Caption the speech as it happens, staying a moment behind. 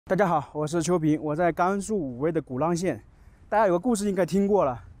大家好，我是秋平，我在甘肃武威的古浪县。大家有个故事应该听过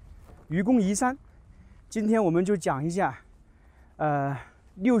了，愚公移山。今天我们就讲一下，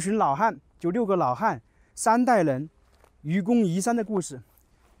六个老汉3代人愚公移山的故事。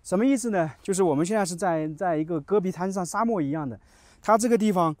什么意思呢？就是我们现在是在一个戈壁滩上，沙漠一样的。它这个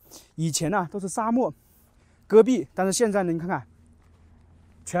地方以前呢都是沙漠、戈壁，但是现在呢，你看看，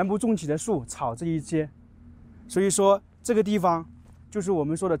全部种起了树、草这一些。所以说这个地方就是我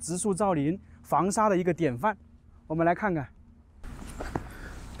们说的植树造林、防沙的一个典范。我们来看看，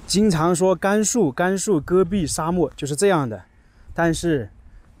经常说甘肃戈壁沙漠就是这样的，但是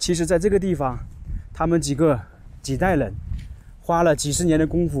其实在这个地方，他们几代人花了几十年的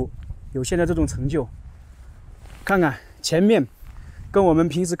功夫，有现在这种成就。看看前面，跟我们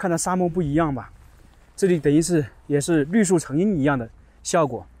平时看的沙漠不一样吧？这里等于也是绿树成荫一样的效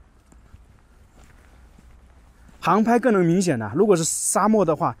果。航拍更能明显了。如果是沙漠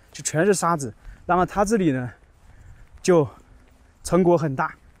的话，就全是沙子。然后它这里呢，就成果很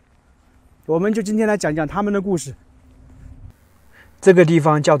大。我们就今天来讲讲他们的故事。这个地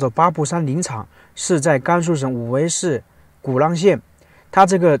方叫做八步山林场，是在甘肃省武威市古浪县。它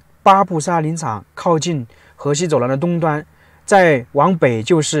这个八步沙林场靠近河西走廊的东端，再往北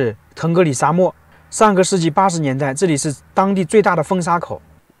就是腾格里沙漠。上个世纪80年代，这里是当地最大的风沙口。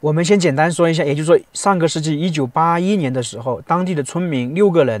我们先简单说一下，也就是说，上个世纪1981年的时候，当地的村民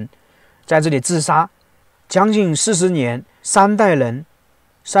6个人在这里自杀，将近40年，3代人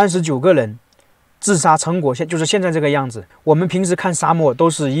39个人自杀成果就是现在这个样子。我们平时看沙漠都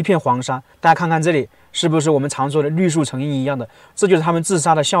是一片黄沙，大家看看这里是不是我们常说的绿树成荫一样的？这就是他们自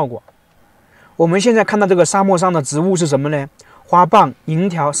杀的效果。我们现在看到这个沙漠上的植物是什么呢？花蚌、银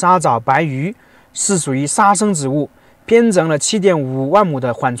条、沙枣、白鱼是属于沙生植物。编成了7.5万亩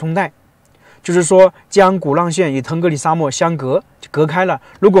的缓冲带，就是说将古浪县与腾格里沙漠隔开了。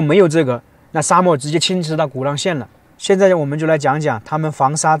如果没有这个，那沙漠直接侵蚀到古浪县了。现在我们就来讲讲他们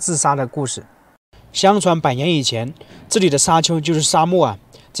防沙自杀的故事。相传100年以前，这里的沙丘就是沙漠啊，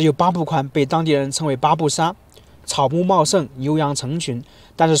只有8步宽，被当地人称为八步沙。草木茂盛，牛羊成群，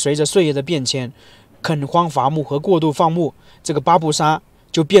但是随着岁月的变迁，垦荒伐木和过度放牧，这个八步沙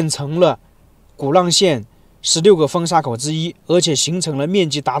就变成了古浪县16个风沙口之一，而且形成了面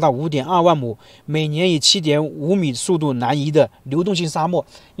积达到5.2万亩，每年以7.5米速度南移的流动性沙漠。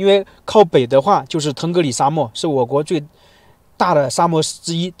因为靠北的话就是腾格里沙漠，是我国最大的沙漠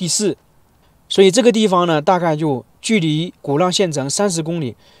之一，第4。所以这个地方呢，大概就距离古浪县城30公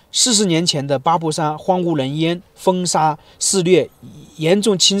里。40年前的八步沙荒无人烟，风沙肆虐，严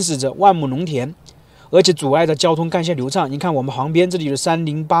重侵蚀着万亩农田，而且阻碍着交通干线流畅。你看我们旁边这里有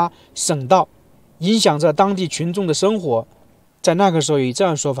308省道，影响着当地群众的生活。在那个时候有这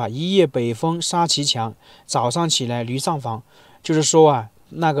样说法：一夜北风沙其墙，早上起来驴上房。就是说啊，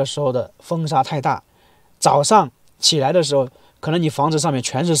那个时候的风沙太大，早上起来的时候，可能你房子上面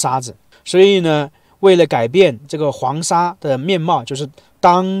全是沙子。所以呢，为了改变这个黄沙的面貌，就是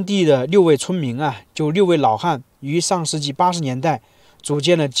当地的6位村民啊，就6位老汉，于上世纪80年代组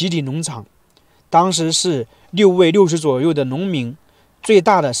建了集体农场。当时是6位60左右的农民，最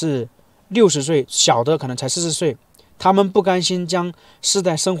大的是60岁，小的可能才40岁。他们不甘心将世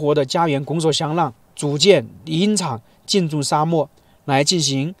代生活的家园拱手相让，组建林场进驻沙漠，来进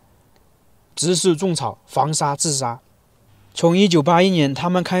行植树种草、防沙治沙。从1981年他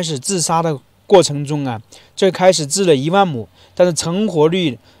们开始治沙的过程中啊，最开始治了1万亩，但是成活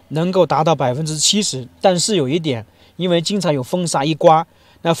率能够达到70%。但是有一点，因为经常有风沙一刮，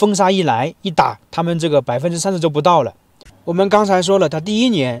那风沙一来一打，他们这个30%就不到了。我们刚才说了，他第1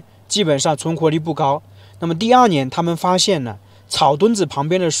年基本上存活率不高，那么第2年他们发现了草墩子旁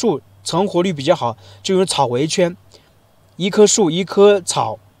边的树成活率比较好，就用草围圈，一棵树一棵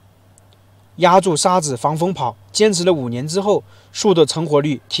草压住沙子防风跑，坚持了5年之后，树的成活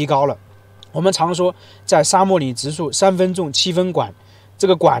率提高了。我们常说在沙漠里植树3分种7分管，这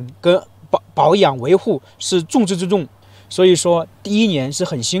个管跟保养维护是重中之重。所以说第1年是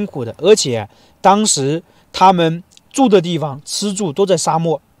很辛苦的，而且当时他们住的地方吃住都在沙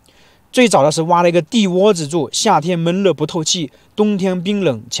漠。最早的是挖了一个地窝子住，夏天闷热不透气，冬天冰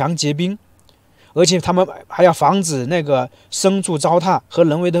冷强结冰。而且他们还要防止那个牲畜糟蹋和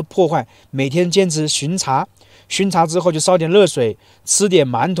人为的破坏，每天坚持巡查之后就烧点热水，吃点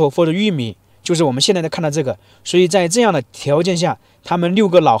馒头或者玉米，就是我们现在看到这个。所以在这样的条件下，他们6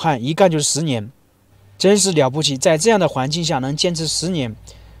个老汉一干就是10年，真是了不起。在这样的环境下能坚持10年，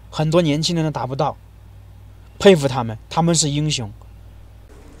很多年轻人都达不到，佩服他们，他们是英雄。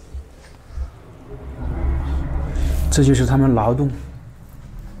这就是他们劳动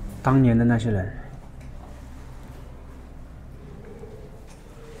当年的那些人。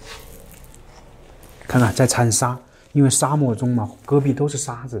看看在铲沙，因为沙漠中嘛，戈壁都是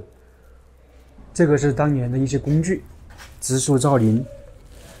沙子。这个是当年的一些工具，植树造林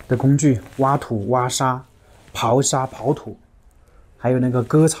的工具，挖土、挖沙、刨沙、刨土，还有那个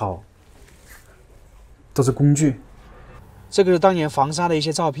割草，都是工具。这个是当年防沙的一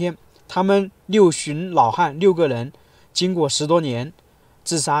些照片，他们6旬老汉6个人，经过10多年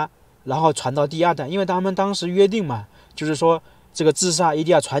治沙，然后传到第2代，因为他们当时约定嘛，就是说这个治沙一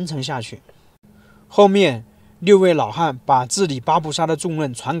定要传承下去。后面6位老汉把治理八步沙的重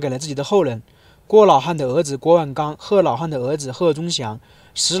任传给了自己的后人，郭老汉的儿子郭万刚，贺老汉的儿子贺忠祥，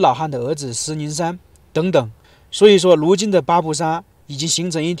石老汉的儿子石宁山等等。所以说，如今的八步沙已经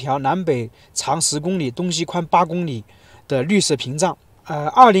形成一条南北长10公里、东西宽8公里的绿色屏障。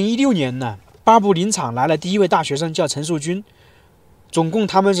2016年呢，八步林场来了第1位大学生，叫陈树军，总共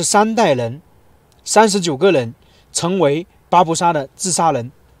他们是3代人，39个人成为八步沙的治沙人，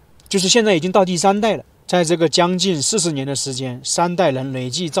就是现在已经到第3代了。在这个将近40年的时间，3代人累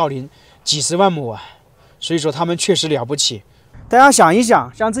计造林几十万亩啊，所以说他们确实了不起。大家想一想，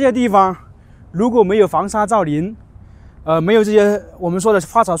像这些地方如果没有防沙造林，没有这些我们说的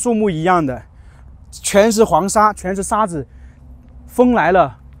花草树木一样的，全是黄沙，全是沙子，风来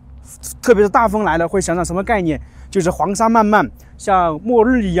了，特别是大风来了，会想想什么概念？就是黄沙漫漫，像末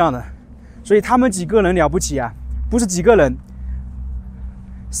日一样的。所以他们几个人了不起啊，不是几个人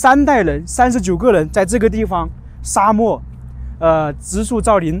，3代人39个人在这个地方沙漠植树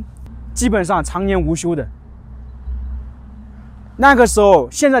造林，基本上常年无休的。那个时候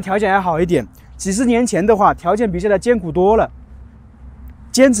现在条件还好一点，几十年前的话条件比现在艰苦多了，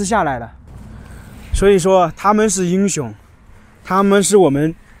坚持下来了。所以说他们是英雄，他们是我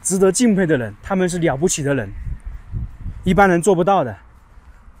们值得敬佩的人，他们是了不起的人，一般人做不到的，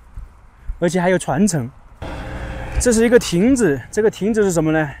而且还有传承。这是一个亭子，这个亭子是什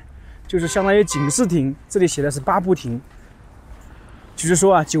么呢？就是相当于警示亭，这里写的是八步亭。就是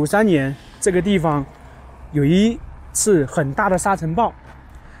说啊，93年这个地方有一次很大的沙尘暴，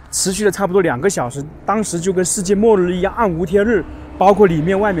持续了差不多2个小时，当时就跟世界末日一样，暗无天日，包括里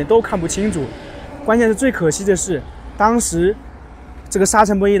面外面都看不清楚。关键是最可惜的是，当时这个沙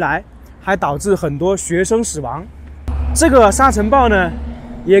尘暴一来，还导致很多学生死亡。这个沙尘暴呢，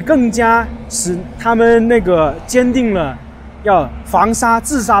也更加使他们那个坚定了要防沙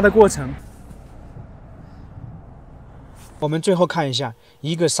治沙的过程。我们最后看一下，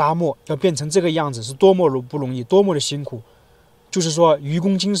一个沙漠要变成这个样子是多么不容易，多么的辛苦。就是说愚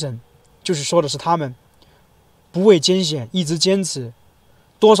公精神，就是说的是他们不畏艰险，一直坚持，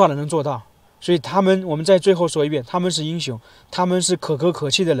多少人能做到？所以他们，我们再最后说一遍，他们是英雄，他们是可歌可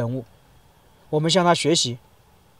泣的人物，我们向他学习。